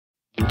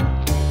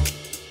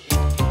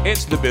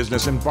It's the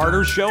Business and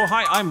Barter Show.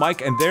 Hi, I'm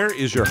Mike, and there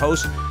is your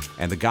host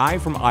and the guy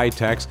from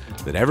iTex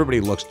that everybody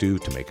looks to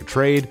make a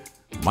trade,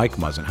 Mike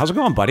Muzzin. How's it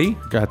going, buddy?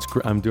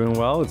 I'm doing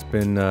well. It's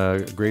been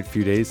a great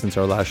few days since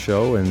our last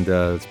show, and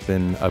it's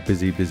been a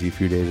busy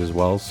few days as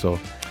well. So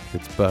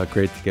it's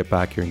great to get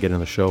back here and get on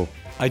the show.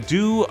 I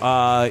do.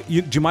 Do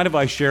you mind if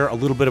I share a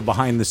little bit of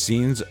behind the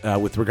scenes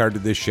with regard to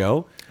this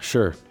show?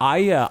 Sure.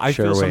 I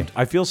Share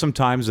feel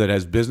sometimes that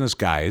as business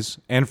guys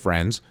and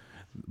friends,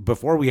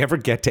 before we ever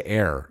get to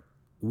air,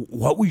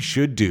 what we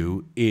should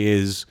do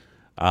is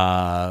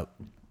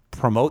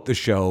promote the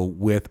show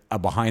with a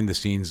behind the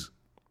scenes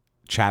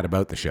chat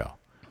about the show.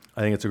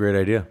 I think it's a great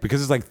idea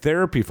because it's like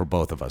therapy for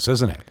both of us,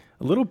 isn't it?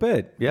 A little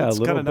bit, yeah, it's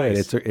a little bit.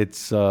 Nice.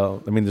 It's. I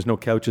mean, there's no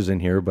couches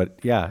in here, but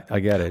yeah, I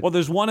get it. Well,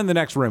 there's one in the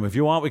next room. If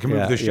you want, we can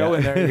move the show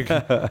in there. You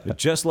can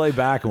just lay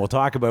back, and we'll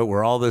talk about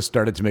where all this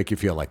started to make you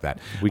feel like that.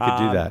 We could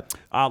do that.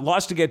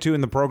 Lots to get to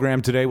in the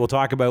program today. We'll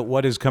talk about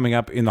what is coming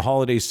up in the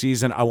holiday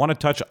season. I want to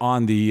touch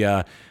on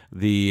the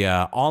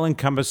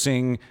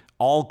all-encompassing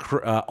all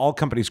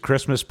companies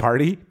Christmas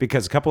party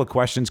because a couple of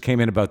questions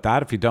came in about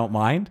that. If you don't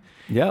mind.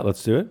 Yeah,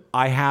 let's do it.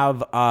 I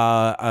have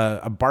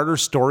a barter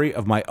story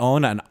of my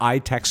own, an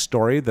iTex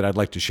story that I'd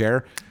like to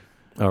share.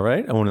 All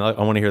right. I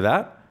want to hear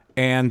that.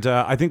 And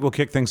I think we'll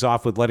kick things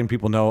off with letting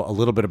people know a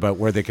little bit about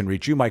where they can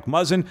reach you. Mike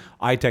Muzzin,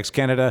 iTex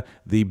Canada,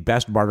 the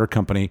best barter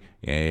company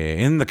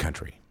in the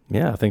country.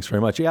 Yeah, thanks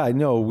very much. Yeah, I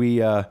know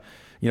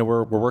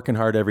we're working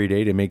hard every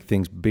day to make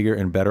things bigger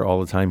and better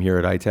all the time here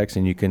at iTex,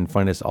 and you can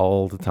find us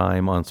all the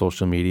time on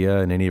social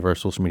media and any of our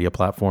social media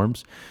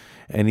platforms.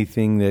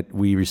 Anything that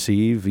we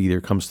receive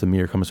either comes to me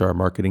or comes to our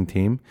marketing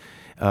team.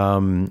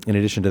 In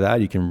addition to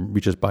that, you can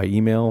reach us by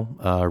email.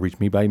 Reach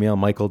me by email,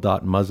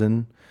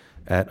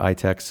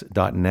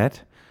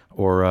 michael.muzzin@itex.net,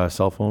 or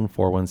cell phone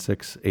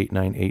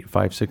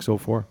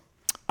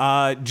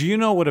 416-898-5604. Do you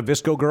know what a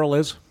Visco girl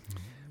is?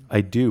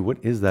 I do. What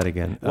is that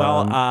again?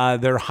 Well,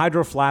 they're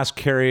hydro flask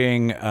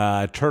carrying,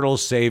 turtle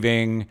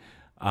saving,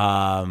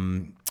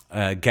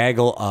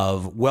 gaggle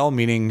of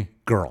well-meaning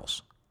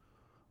girls.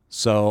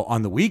 So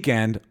on the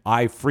weekend,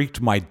 I freaked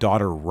my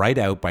daughter right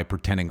out by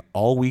pretending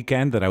all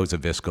weekend that I was a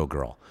Visco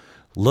girl.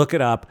 Look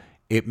it up.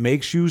 It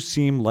makes you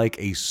seem like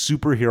a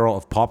superhero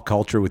of pop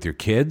culture with your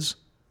kids.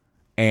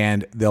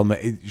 And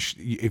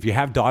if you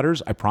have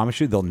daughters, I promise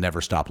you, they'll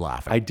never stop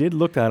laughing. I did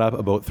look that up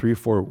about 3 or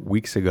 4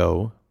 weeks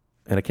ago.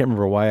 And I can't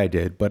remember why I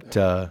did, but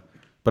it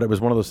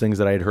was one of those things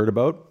that I had heard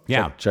about.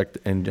 Yeah. Checked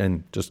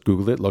and just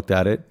Googled it, looked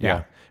at it.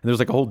 Yeah. And there's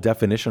like a whole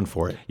definition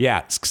for it.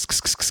 Yeah.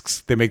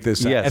 They make this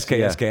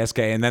SK,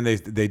 and then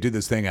they do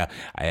this thing,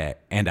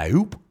 and I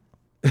oop.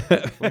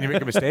 When you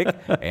make a mistake,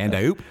 and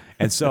I oop.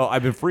 And so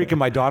I've been freaking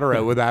my daughter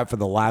out with that for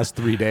the last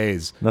 3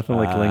 days. Nothing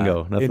like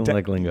lingo. Nothing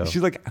like lingo.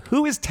 She's like,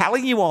 who is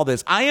telling you all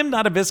this? I am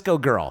not a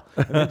Visco girl.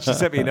 And then she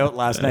sent me a note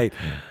last night.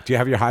 Do you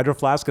have your hydro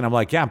flask? And I'm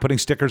like, yeah, I'm putting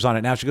stickers on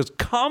it now. She goes,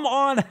 come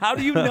on. How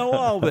do you know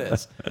all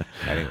this?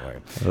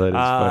 Anyway. Well, that is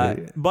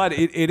funny. But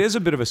it is a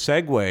bit of a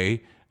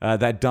segue,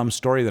 that dumb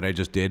story that I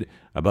just did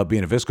about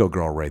being a Visco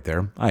girl right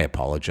there. I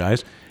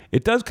apologize.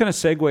 It does kind of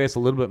segue us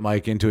a little bit,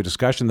 Mike, into a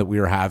discussion that we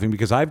were having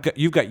because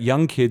you've got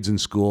young kids in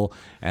school,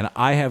 and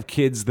I have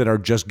kids that are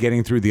just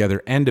getting through the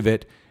other end of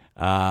it.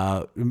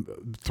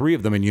 3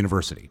 of them in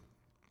university,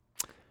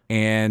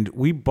 and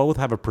we both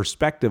have a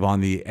perspective on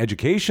the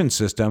education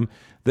system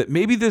that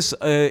maybe this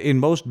in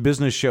most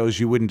business shows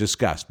you wouldn't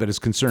discuss, but as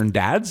concerned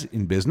dads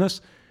in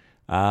business,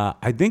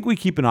 I think we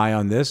keep an eye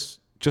on this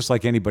just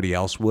like anybody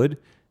else would.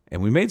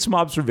 And we made some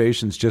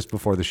observations just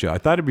before the show. I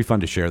thought it'd be fun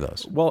to share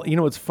those. Well,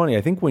 it's funny.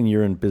 I think when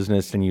you're in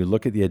business and you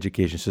look at the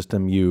education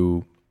system,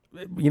 in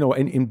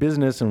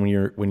business, and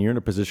when you're in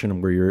a position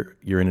where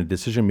you're in a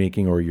decision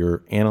making or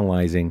you're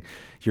analyzing,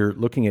 you're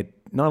looking at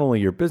not only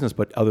your business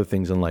but other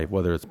things in life,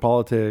 whether it's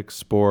politics,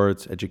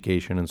 sports,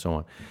 education, and so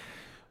on.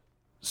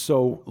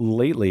 So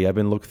lately, I've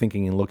been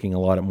looking a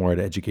lot more at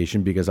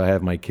education because I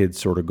have my kids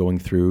sort of going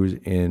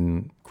through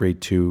in grade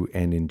 2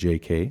 and in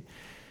JK.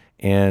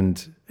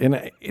 And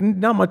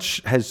not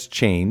much has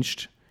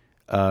changed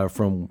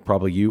from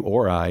probably you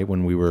or I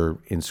when we were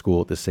in school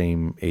at the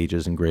same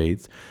ages and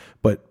grades.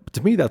 But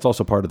to me, that's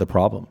also part of the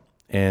problem,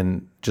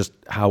 and just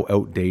how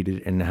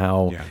outdated and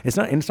how it's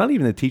not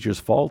even the teacher's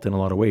fault in a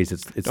lot of ways.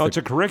 It's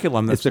a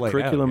curriculum. It's the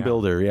curriculum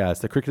builder. Yeah, it's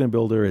the curriculum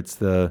builder. It's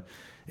the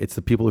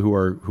people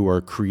who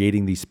are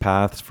creating these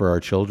paths for our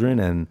children,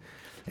 and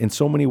in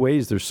so many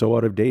ways they're so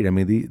out of date. I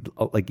mean,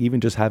 like even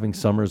just having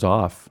summers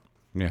off.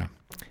 Yeah.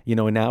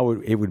 And now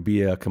it would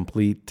be a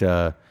complete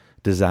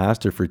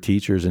disaster for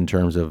teachers in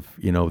terms of,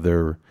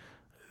 their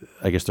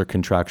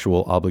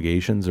contractual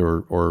obligations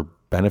or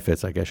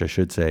benefits, I guess I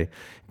should say,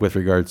 with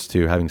regards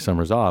to having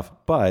summers off.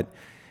 But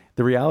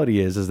the reality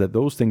is that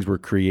those things were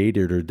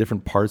created, or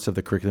different parts of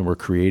the curriculum were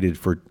created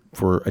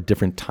for a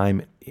different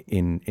time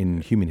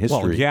in human history.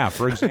 Well, yeah.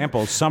 For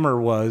example,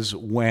 summer was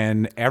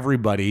when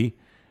everybody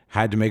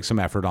had to make some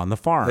effort on the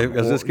farm. I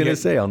was just going to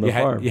say, on the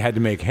farm. You had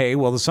to make hay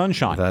while the sun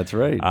shone. That's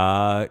right.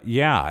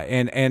 Yeah.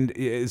 And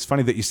it's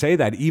funny that you say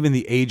that. Even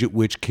the age at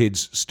which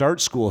kids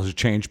start school has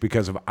changed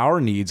because of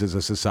our needs as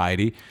a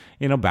society.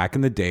 You know, back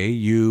in the day,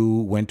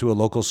 you went to a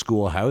local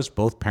schoolhouse.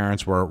 Both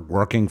parents were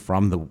working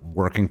from the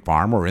working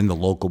farm or in the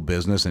local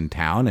business in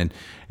town,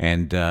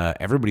 and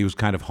everybody was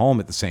kind of home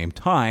at the same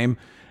time.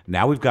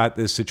 Now we've got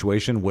this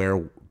situation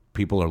where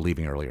people are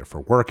leaving earlier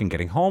for work and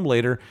getting home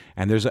later,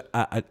 and there's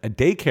a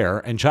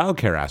daycare and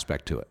childcare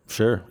aspect to it.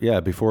 Sure. Yeah.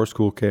 Before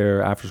school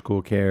care, after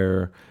school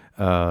care,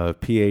 PA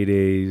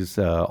days,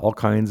 all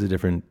kinds of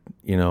different,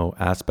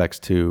 aspects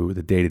to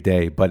the day to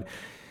day. But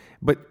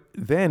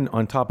then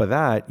on top of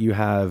that, you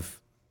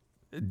have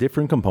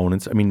different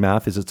components. I mean,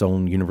 math is its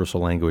own universal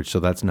language, so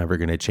that's never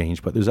going to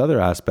change. But there's other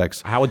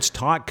aspects. How it's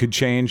taught could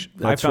change.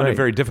 I found it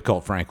very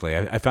difficult, frankly.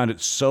 I found it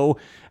so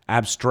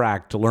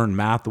abstract to learn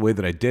math the way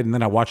that I did, and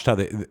then I watched how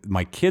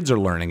my kids are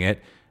learning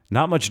it.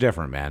 Not much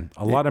different, man.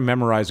 A lot of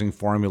memorizing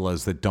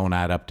formulas that don't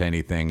add up to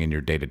anything in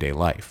your day-to-day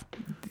life.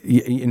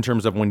 In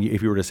terms of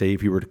if you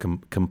were to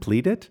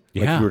complete it,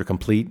 like if you were to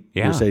complete,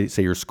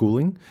 say your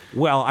schooling.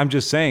 Well, I'm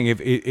just saying,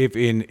 if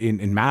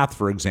in math,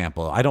 for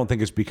example, I don't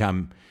think it's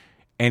become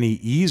any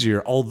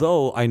easier.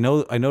 Although I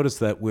noticed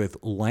that with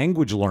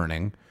language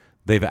learning,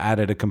 they've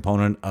added a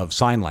component of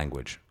sign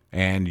language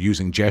and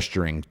using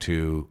gesturing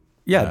to.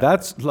 Yeah,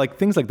 that's like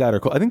things like that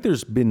are cool. I think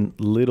there's been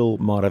little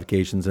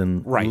modifications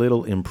and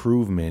little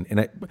improvement,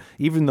 and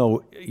even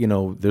though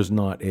there's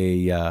not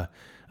a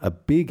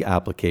big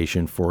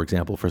application, for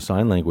example, for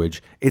sign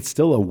language, it's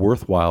still a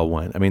worthwhile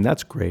one. I mean,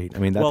 that's great. I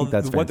mean, I think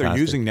that's fantastic. What they're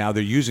using now,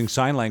 they're using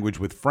sign language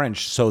with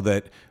French so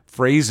that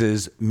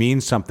phrases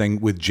mean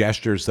something with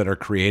gestures that are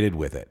created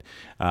with it.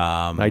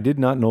 I did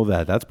not know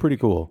that. That's pretty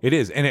cool. It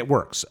is, and it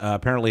works.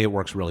 Apparently, it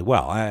works really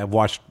well. I've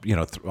watched,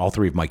 all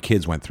three of my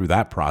kids went through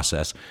that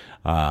process.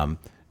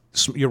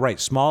 You're right.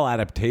 Small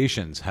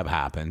adaptations have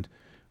happened,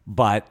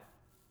 but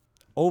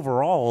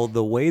overall,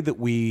 the way that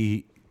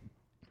we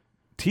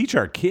teach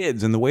our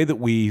kids and the way that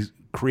we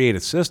create a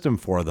system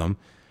for them,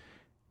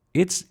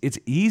 it's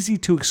easy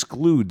to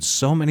exclude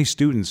so many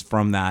students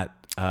from that,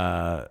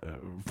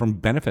 from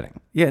benefiting.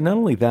 Yeah, not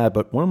only that,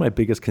 but one of my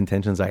biggest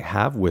contentions I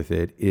have with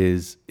it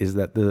is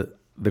that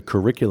the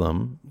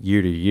curriculum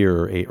year to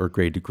year or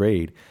grade to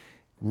grade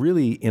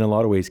really in a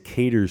lot of ways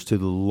caters to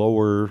the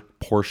lower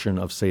portion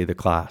of, say, the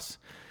class.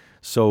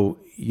 So,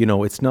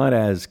 it's not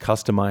as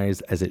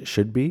customized as it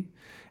should be.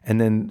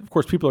 And then, of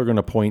course, people are going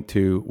to point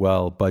to,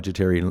 well,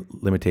 budgetary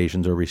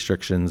limitations or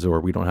restrictions, or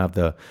we don't have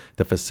the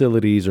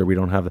facilities, or we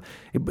don't have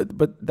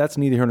but that's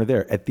neither here nor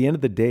there. At the end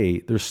of the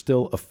day, there's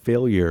still a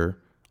failure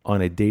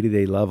on a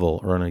day-to-day level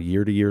or on a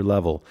year-to-year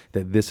level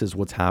that this is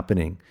what's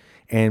happening.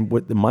 And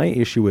what my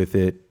issue with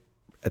it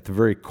at the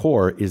very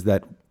core is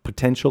that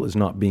potential is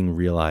not being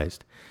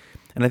realized.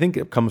 And I think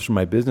it comes from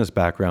my business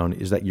background,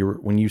 is that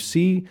when you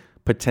see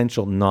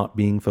potential not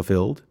being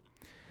fulfilled,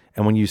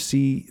 and when you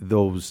see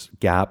those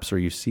gaps or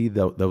you see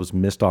those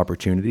missed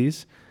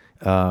opportunities,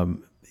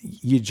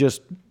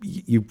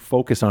 you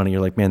focus on it.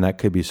 You're like, man, that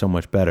could be so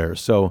much better.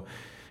 So,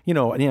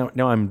 now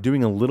I'm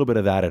doing a little bit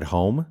of that at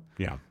home.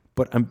 Yeah.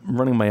 But I'm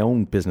running my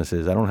own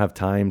businesses. I don't have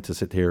time to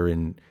sit here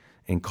and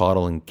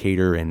coddle and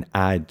cater and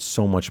add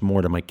so much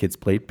more to my kids'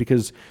 plate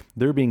because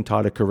they're being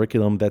taught a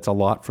curriculum that's a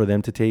lot for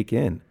them to take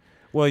in.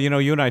 Well,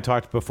 you and I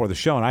talked before the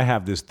show, and I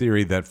have this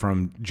theory that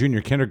from junior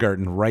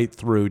kindergarten right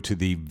through to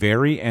the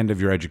very end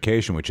of your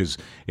education, which is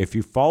if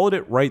you followed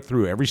it right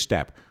through every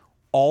step,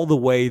 all the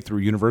way through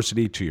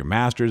university to your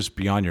master's,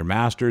 beyond your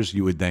master's,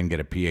 you would then get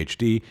a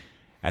PhD.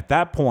 At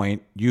that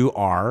point, you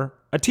are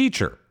a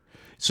teacher.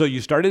 So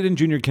you started in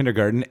junior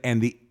kindergarten, and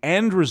the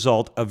end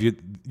result of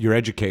your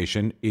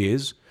education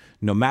is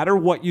no matter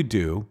what you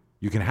do,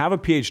 you can have a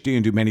PhD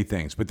and do many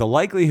things. But the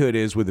likelihood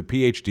is with a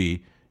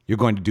PhD, you're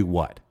going to do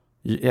what?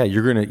 Yeah,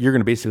 you're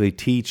gonna basically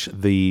teach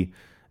the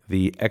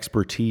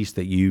expertise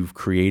that you've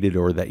created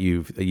or that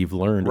you've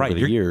learned over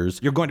the years.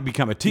 You're going to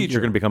become a teacher.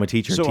 You're going to become a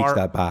teacher and teach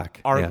that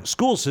back. Our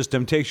school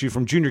system takes you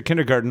from junior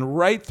kindergarten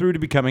right through to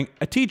becoming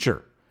a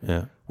teacher.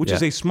 Yeah. Which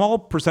is a small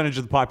percentage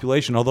of the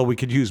population, although we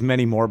could use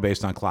many more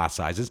based on class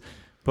sizes.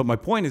 But my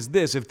point is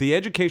this: if the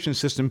education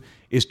system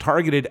is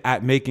targeted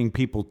at making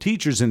people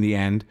teachers in the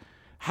end,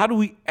 how do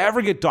we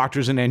ever get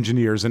doctors and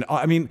engineers? And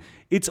I mean,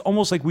 it's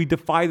almost like we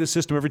defy the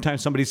system every time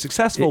somebody's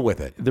successful with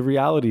it. The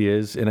reality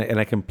is, and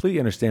I completely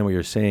understand what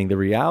you're saying, the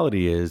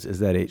reality is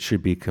that it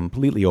should be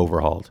completely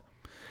overhauled.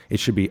 It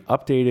should be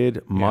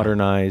updated,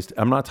 modernized.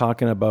 I'm not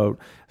talking about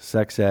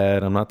sex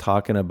ed. I'm not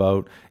talking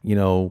about,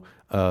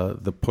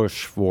 the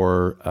push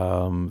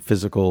for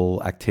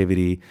physical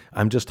activity.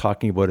 I'm just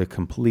talking about a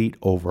complete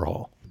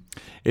overhaul.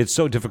 It's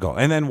so difficult.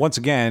 And then once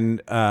again,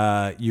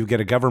 you get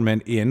a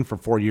government in for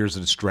 4 years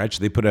at a stretch.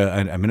 They put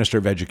a minister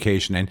of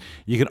education in.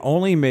 You can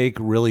only make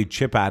really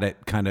chip at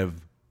it kind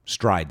of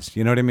strides.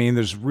 You know what I mean?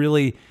 There's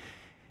really,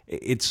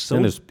 it's so...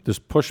 And there's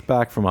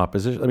pushback from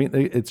opposition. I mean,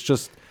 it's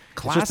just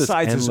this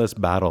endless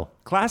battle.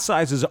 Class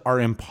sizes are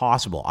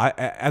impossible.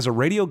 As a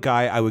radio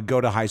guy, I would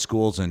go to high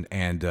schools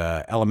and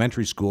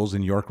elementary schools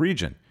in York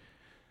Region.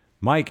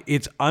 Mike,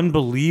 it's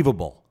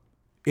unbelievable.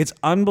 It's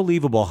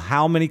unbelievable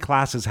how many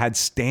classes had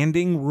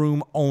standing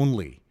room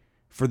only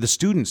for the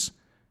students.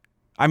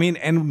 I mean,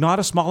 and not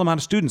a small amount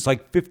of students,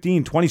 like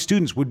 15, 20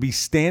 students would be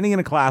standing in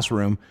a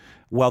classroom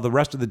while the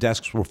rest of the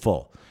desks were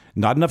full.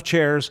 Not enough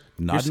chairs,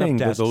 not You're enough saying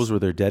desks. that those were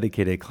their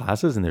dedicated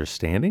classes and they're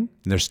standing?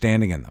 And they're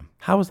standing in them.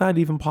 How is that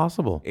even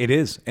possible? It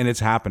is, and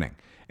it's happening.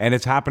 And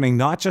it's happening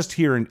not just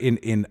here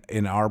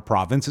in our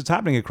province, it's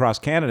happening across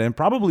Canada, and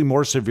probably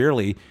more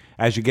severely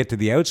as you get to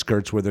the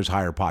outskirts where there's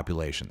higher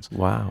populations.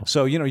 Wow.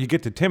 So, you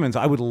get to Timmins,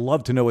 I would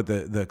love to know what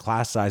the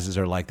class sizes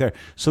are like there.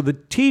 So the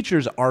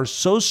teachers are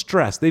so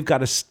stressed. They've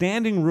got a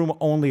standing room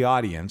only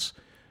audience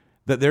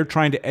that they're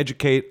trying to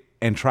educate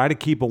and try to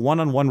keep a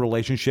one-on-one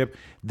relationship.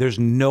 There's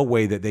no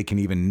way that they can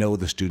even know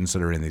the students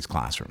that are in these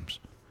classrooms.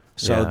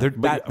 So Yeah.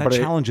 that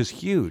challenge is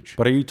huge.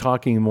 But are you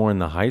talking more in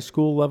the high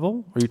school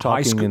level? Or are you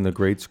talking school- in the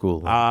grade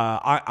school level?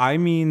 I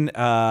mean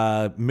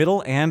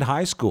middle and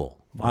high school.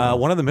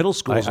 One of the middle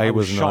schools, I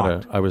was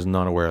shocked. I was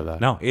not aware of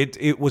that. No,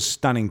 it was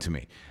stunning to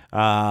me.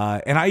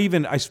 And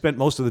I spent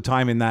most of the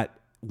time in that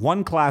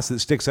one class that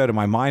sticks out in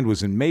my mind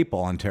was in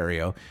Maple,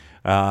 Ontario.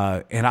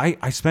 And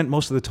I spent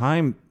most of the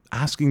time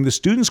asking the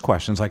students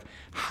questions like,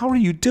 how are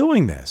you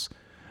doing this?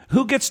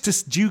 Who gets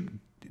to, do you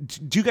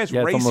guys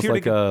Yeah, it's race almost here?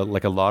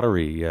 like a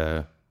lottery.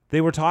 They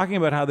were talking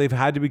about how they've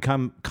had to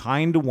become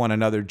kind to one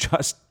another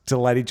just to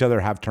let each other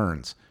have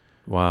turns.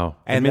 Wow.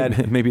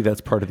 And maybe that's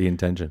part of the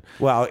intention.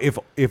 Well, if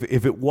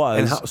it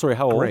was, And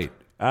how old? great.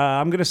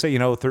 I'm going to say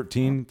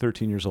 13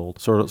 years old.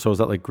 So is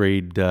that like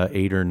grade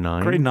 8 or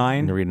 9? Grade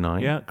 9. Grade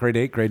 9? Yeah, grade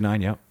 8, grade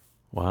 9, yeah.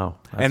 Wow.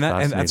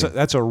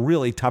 That's a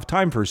really tough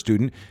time for a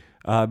student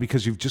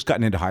because you've just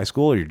gotten into high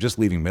school or you're just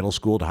leaving middle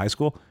school to high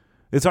school.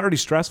 It's already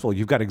stressful.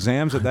 You've got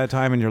exams at that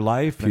time in your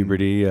life.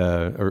 Puberty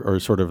or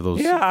sort of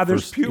those. Yeah,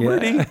 there's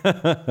puberty.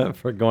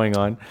 For going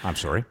on. I'm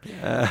sorry.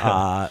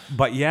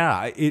 But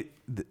yeah,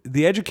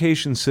 the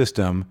education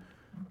system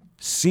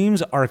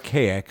seems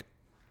archaic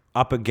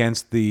up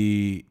against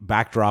the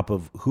backdrop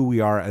of who we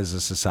are as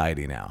a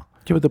society now.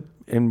 Yeah, but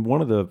and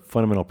one of the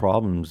fundamental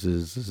problems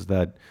is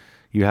that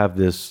you have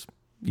this,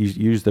 you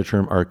use the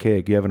term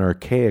archaic, you have an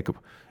archaic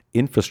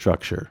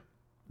infrastructure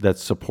that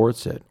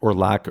supports it or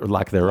lack thereof.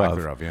 Lack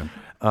thereof, yeah.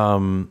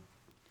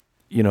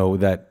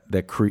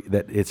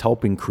 That it's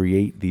helping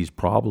create these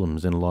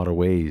problems in a lot of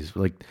ways.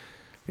 Like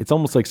it's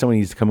almost like somebody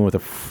needs to come in with a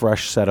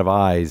fresh set of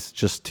eyes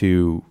just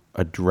to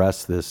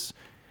address this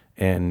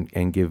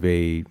and give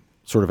a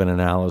sort of an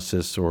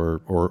analysis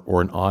or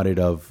an audit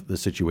of the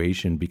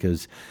situation,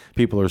 because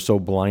people are so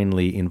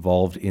blindly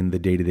involved in the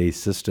day-to-day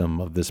system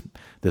of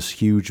this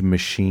huge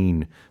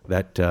machine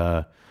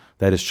that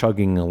is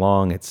chugging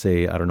along at,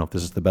 say, I don't know if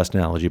this is the best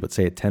analogy, but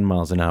say at 10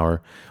 miles an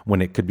hour when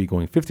it could be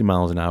going 50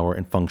 miles an hour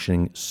and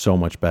functioning so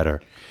much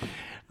better.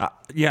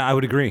 Yeah, I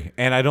would agree.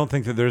 And I don't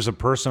think that there's a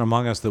person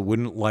among us that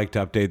wouldn't like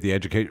to update the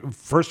education.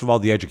 First of all,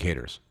 the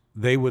educators.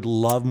 They would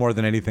love more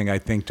than anything, I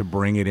think, to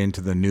bring it into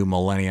the new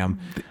millennium.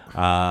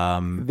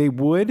 They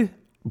would,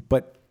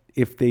 but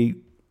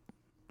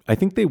I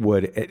think they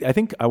would.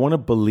 I want to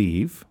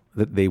believe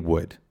that they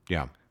would.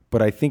 Yeah.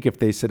 But I think if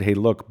they said, hey,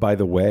 look, by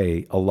the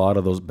way, a lot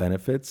of those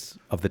benefits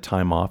of the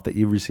time off that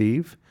you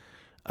receive,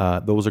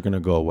 those are going to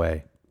go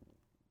away.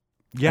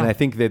 Yeah. And I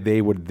think that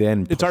they would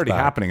then It's already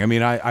happening. I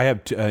mean, I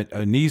have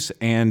a niece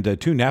and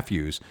 2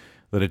 nephews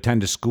that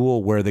attend a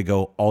school where they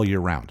go all year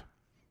round.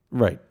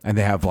 Right. And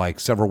they have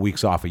like several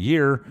weeks off a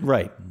year.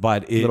 Right.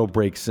 But little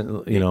breaks,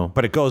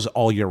 But it goes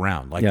all year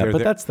round. Like yeah,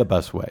 but that's the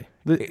best way.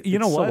 You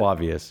know what? So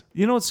obvious.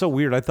 You know what's so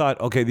weird? I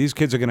thought, okay, these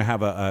kids are going to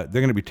have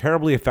they're going to be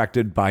terribly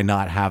affected by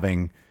not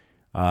having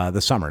the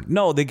summer.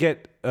 No, they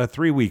get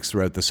 3 weeks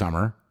throughout the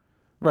summer.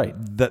 Right.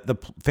 The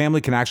family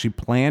can actually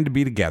plan to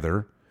be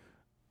together,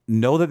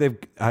 know that they've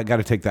got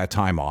to take that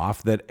time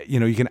off, that,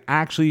 you can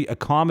actually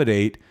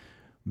accommodate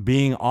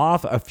being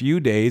off a few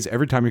days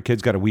every time your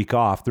kid's got a week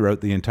off throughout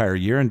the entire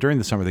year. And during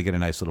the summer, they get a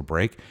nice little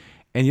break.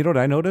 And you know what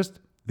I noticed?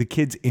 The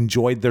kids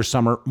enjoyed their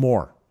summer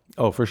more.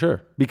 Oh, for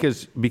sure.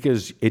 Because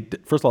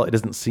it, first of all, it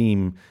doesn't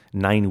seem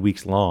 9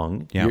 weeks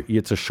long. Yeah.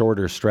 It's a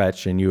shorter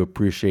stretch and you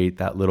appreciate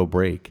that little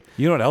break.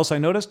 You know what else I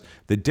noticed?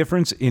 The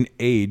difference in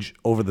age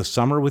over the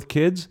summer with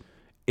kids,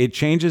 it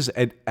changes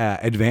at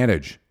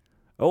advantage.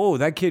 Oh,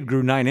 that kid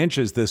grew 9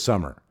 inches this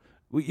summer.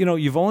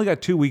 You've only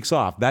got 2 weeks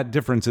off. That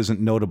difference isn't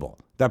notable.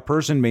 That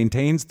person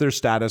maintains their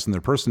status and their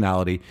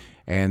personality,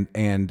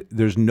 and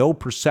there's no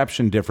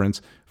perception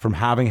difference from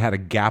having had a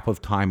gap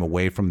of time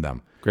away from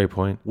them. Great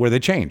point. Where they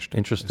changed.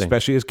 Interesting.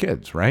 Especially as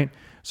kids, right?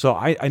 So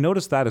I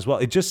noticed that as well.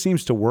 It just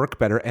seems to work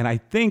better, and I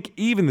think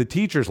even the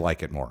teachers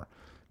like it more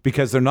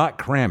because they're not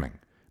cramming.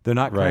 They're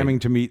not cramming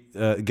to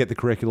get the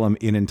curriculum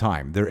in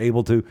time. They're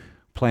able to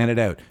plan it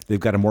out. They've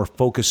got a more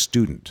focused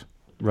student.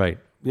 Right.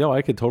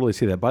 I could totally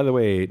see that. By the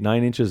way,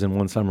 9 inches in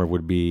one summer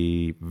would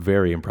be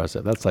very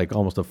impressive. That's like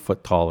almost a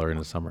foot taller in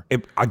the summer.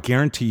 I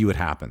guarantee you it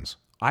happens.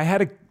 I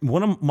had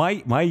one of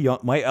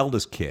my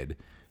eldest kid,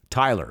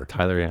 Tyler.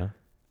 Tyler, yeah.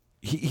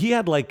 He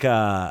had like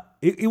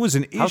it was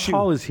an issue. How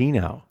tall is he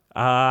now?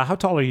 How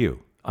tall are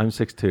you? I'm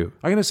 6'2".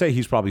 I'm gonna say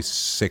he's probably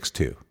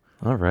 6'2".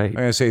 All right. I'm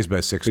gonna say he's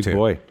about 6'2". Big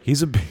boy.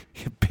 He's a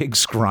big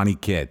scrawny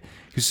kid.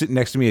 He was sitting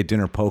next to me at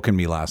dinner poking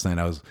me last night.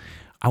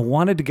 I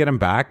wanted to get him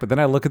back, but then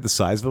I look at the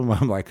size of him.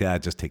 I'm like,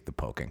 just take the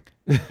poking.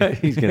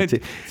 He's gonna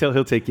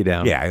he'll take you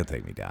down. Yeah, he'll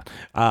take me down.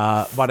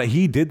 But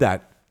he did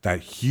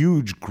that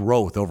huge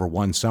growth over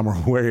one summer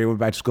where he went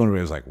back to school and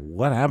he was like,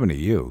 what happened to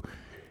you?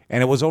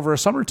 And it was over a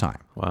summertime.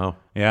 Wow.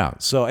 Yeah.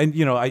 So, and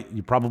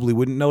you probably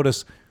wouldn't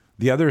notice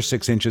the other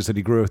 6 inches that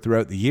he grew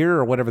throughout the year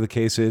or whatever the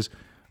case is,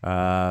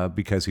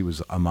 because he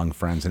was among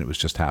friends and it was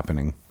just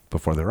happening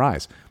before their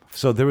eyes.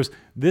 So there was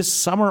this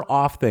summer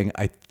off thing,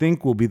 I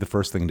think will be the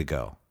first thing to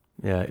go.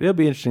 Yeah. It'll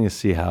be interesting to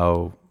see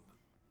how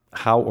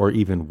or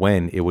even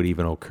when it would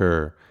even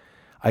occur.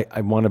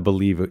 I want to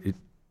believe it,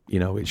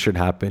 it should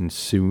happen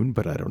soon,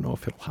 but I don't know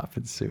if it'll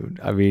happen soon.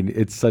 I mean,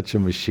 it's such a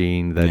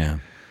machine that,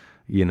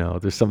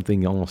 there's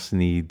something almost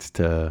needs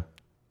to,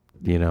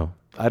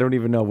 I don't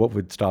even know what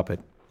would stop it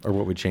or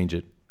what would change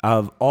it.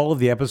 Of all of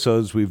the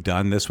episodes we've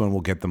done, this one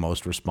will get the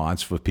most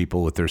response with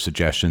people with their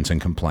suggestions and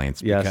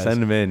complaints. Yeah,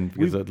 send them in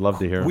because I'd love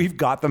to hear them. We've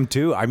got them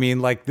too. I mean,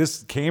 like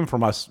this came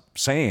from us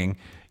saying,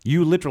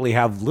 you literally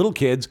have little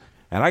kids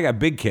and I got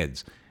big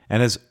kids.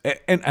 And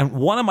and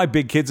one of my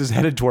big kids is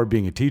headed toward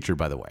being a teacher,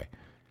 by the way.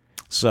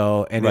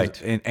 So,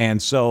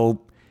 and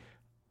so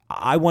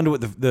I wonder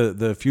what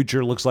the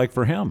future looks like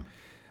for him.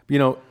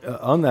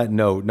 On that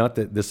note, not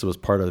that this was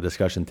part of the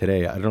discussion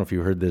today, I don't know if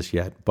you heard this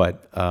yet,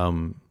 but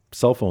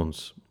cell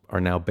phones are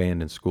now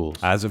banned in schools.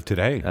 As of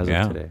today. As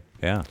of today.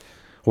 Yeah.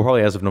 Well,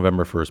 probably as of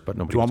November 1st, but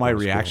nobody. Do you want my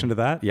reaction to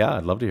that? Yeah,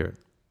 I'd love to hear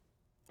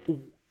it.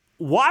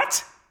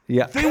 What?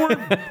 Yeah.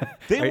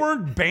 They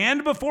weren't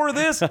banned before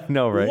this?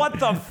 No, right? What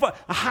the fuck?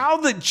 How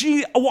the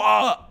G...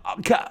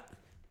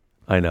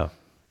 I know.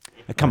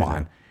 Come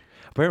on.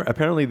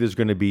 Apparently, there's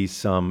going to be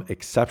some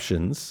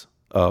exceptions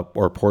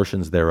or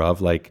portions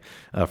thereof, like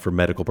for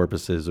medical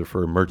purposes or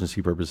for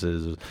emergency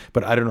purposes.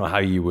 But I don't know how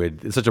you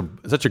would. It's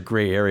such a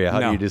gray area. How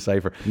do you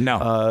decipher?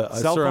 No,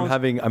 sir,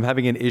 I'm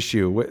having an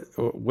issue.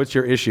 What's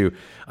your issue?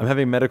 I'm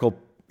having a medical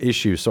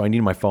issue, so I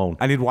need my phone.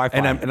 I need Wi-Fi.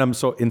 And I'm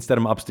so instead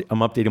I'm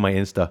updating my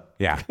Insta.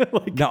 Yeah.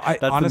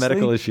 That's honestly, the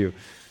medical issue.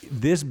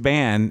 This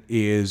ban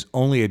is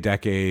only a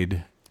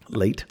decade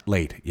late.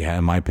 Yeah,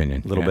 in my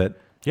opinion, a little bit.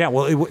 Yeah,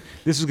 well,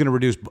 this is going to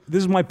reduce.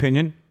 This is my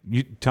opinion.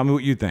 You tell me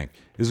what you think.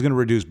 This is going to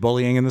reduce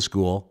bullying in the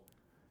school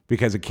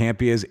because it can't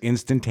be as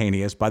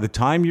instantaneous. By the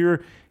time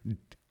your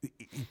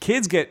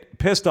kids get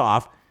pissed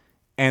off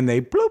and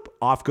they bloop,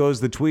 off goes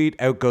the tweet,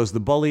 out goes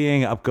the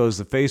bullying, up goes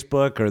the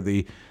Facebook or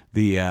the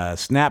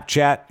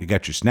Snapchat. You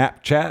got your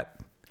Snapchat,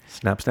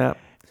 Snap,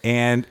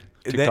 and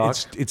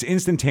it's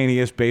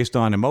instantaneous based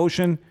on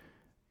emotion.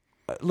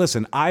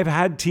 Listen, I've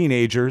had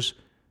teenagers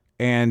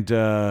and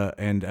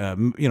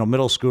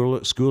middle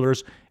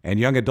schoolers and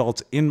young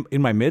adults in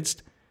my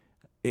midst.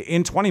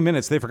 In 20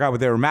 minutes, they forgot what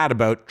they were mad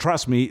about.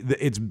 Trust me,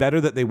 it's better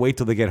that they wait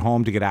till they get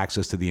home to get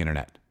access to the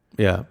internet.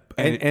 Yeah,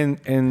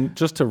 and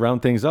just to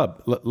round things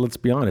up, let's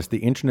be honest. The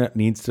internet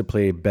needs to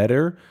play a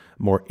better,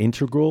 more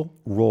integral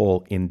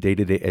role in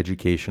day-to-day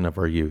education of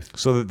our youth,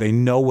 so that they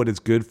know what it's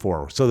good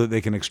for, so that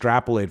they can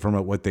extrapolate from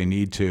it what they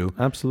need to.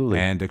 Absolutely,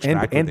 and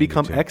extract and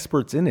become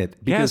experts in it.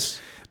 Because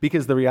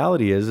the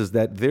reality is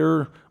that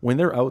when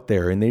they're out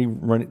there and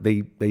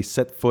they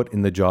set foot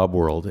in the job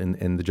world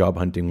in the job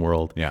hunting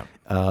world. Yeah,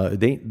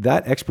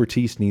 that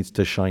expertise needs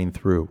to shine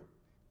through.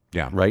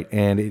 Yeah, right,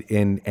 and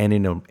in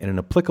an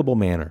applicable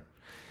manner.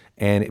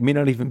 And it may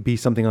not even be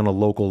something on a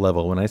local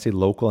level. When I say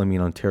local, I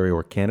mean Ontario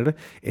or Canada.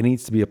 It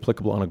needs to be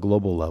applicable on a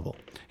global level.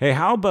 Hey,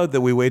 how about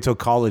that we wait till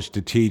college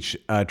to teach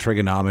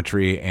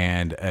trigonometry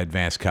and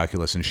advanced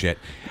calculus and shit?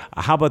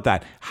 How about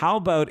that? How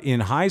about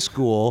in high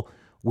school,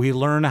 we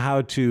learn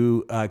how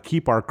to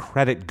keep our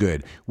credit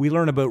good? We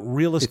learn about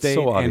real estate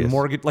and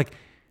mortgage. Like,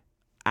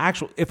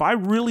 if I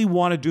really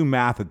want to do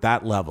math at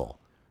that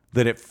level,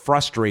 that it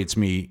frustrates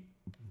me,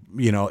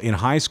 in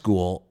high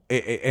school,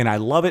 and I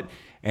love it,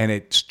 and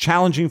it's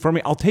challenging for me,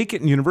 I'll take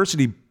it in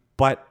university.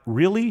 But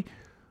really,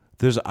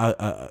 there's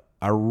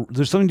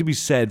something to be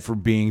said for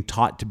being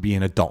taught to be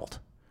an adult.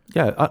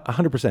 Yeah,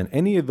 100%.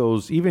 Any of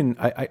those, even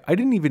I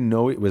didn't even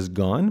know it was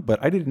gone,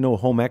 but I didn't know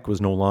home ec was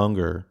no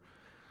longer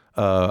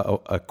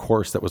a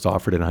course that was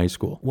offered in high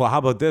school. Well, how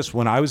about this?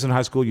 When I was in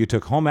high school, you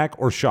took home ec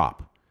or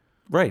shop.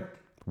 Right.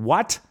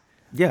 What?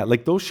 Yeah,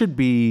 like those should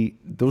be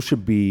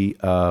the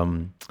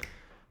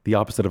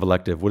opposite of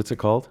elective. What is it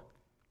called?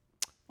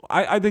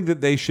 I think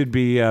that they should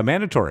be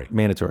mandatory.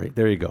 Mandatory.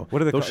 There you go.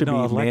 What are they those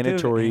called? Should be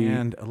mandatory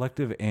and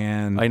elective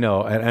and... I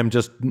know. I'm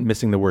just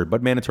missing the word,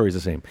 but mandatory is the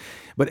same.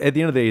 But at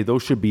the end of the day,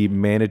 those should be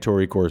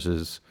mandatory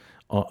courses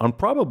on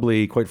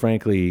probably, quite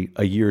frankly,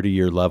 a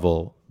year-to-year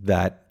level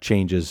that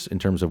changes in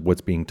terms of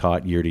what's being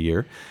taught year to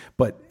year.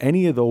 But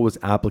any of those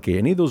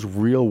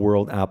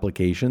real-world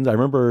applications, I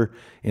remember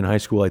in high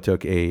school I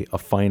took a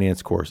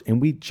finance course, and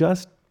we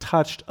just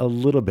touched a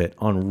little bit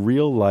on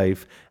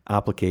real-life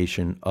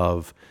application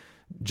of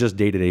just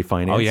day-to-day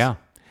finance. Oh, yeah.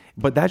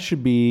 But that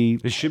should be.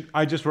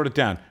 I just wrote it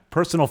down.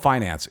 Personal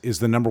finance is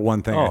the number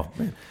one thing. Oh,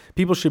 man.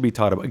 People should be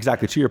taught about,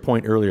 exactly to your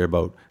point earlier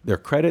about their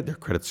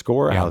credit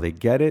score, how they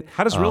get it.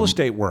 How does real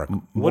estate work?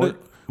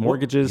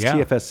 Mortgages,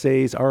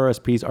 TFSAs,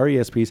 RRSPs,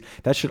 RESPs,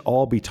 that should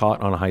all be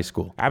taught on a high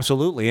school.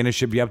 Absolutely, and it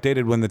should be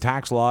updated when the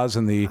tax laws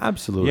and the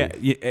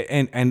Absolutely.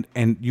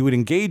 and you would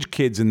engage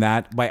kids in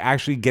that by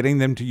actually getting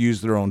them to use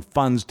their own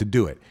funds to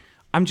do it.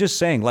 I'm just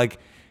saying, like,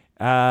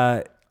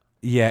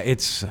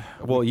 it's.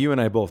 Well, you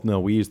and I both know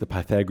we use the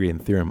Pythagorean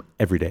theorem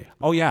every day.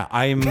 Oh yeah,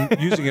 I'm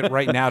using it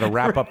right now to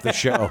wrap up the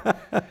show.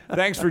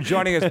 Thanks for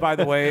joining us, by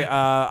the way.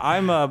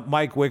 I'm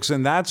Mike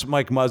Wixon. That's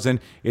Mike Muzzin.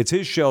 It's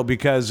his show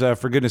because,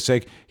 for goodness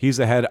sake, he's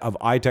the head of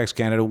iTex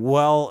Canada.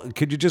 Well,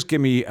 could you just give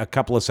me a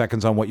couple of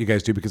seconds on what you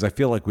guys do? Because I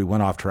feel like we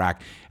went off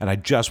track, and I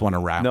just want to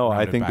wrap. No,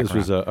 I think this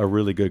was a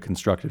really good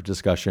constructive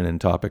discussion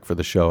and topic for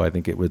the show. I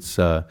think it was,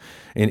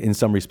 in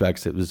some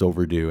respects, it was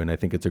overdue, and I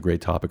think it's a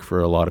great topic for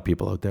a lot of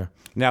people out there.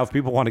 Now, if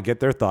people want to get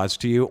their thoughts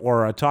to you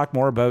or talk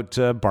more about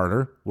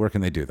barter, where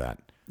can they do that?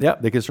 Yeah,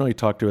 they can certainly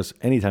talk to us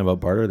anytime about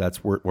barter.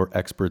 That's what we're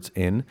experts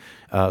in.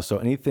 So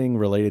anything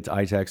related to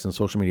iTex and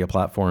social media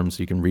platforms,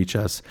 you can reach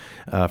us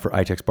for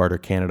iTex Barter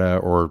Canada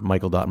or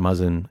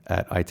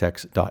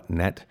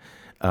michael.muzzin@itex.net.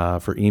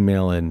 For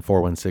email and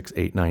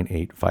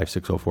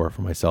 416-898-5604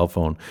 for my cell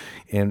phone.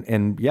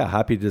 And yeah,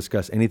 happy to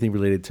discuss anything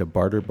related to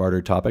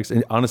barter topics.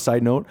 And on a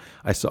side note,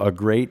 I saw a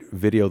great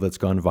video that's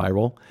gone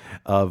viral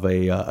of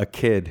a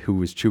kid who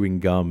was chewing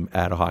gum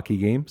at a hockey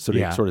game. So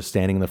they're sort of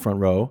standing in the front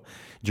row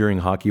during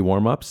hockey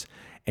warm-ups.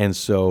 And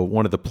so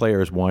one of the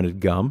players wanted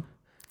gum.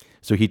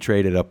 So he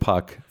traded a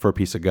puck for a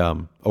piece of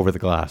gum over the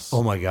glass.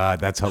 Oh my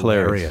God, that's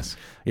hilarious.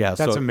 Yeah,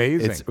 that's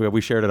amazing.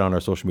 We shared it on our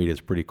social media. It's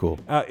pretty cool.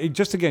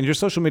 Just again, your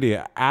social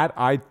media at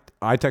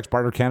iTex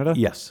Barter Canada?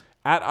 Yes.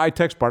 At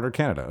iTex Barter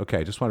Canada. Okay,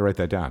 I just want to write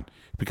that down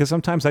because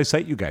sometimes I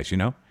cite you guys, you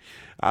know.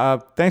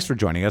 Thanks for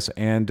joining us,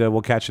 and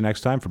we'll catch you next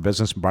time for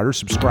Business and Barter.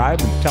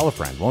 Subscribe and tell a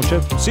friend, won't you?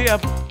 See ya.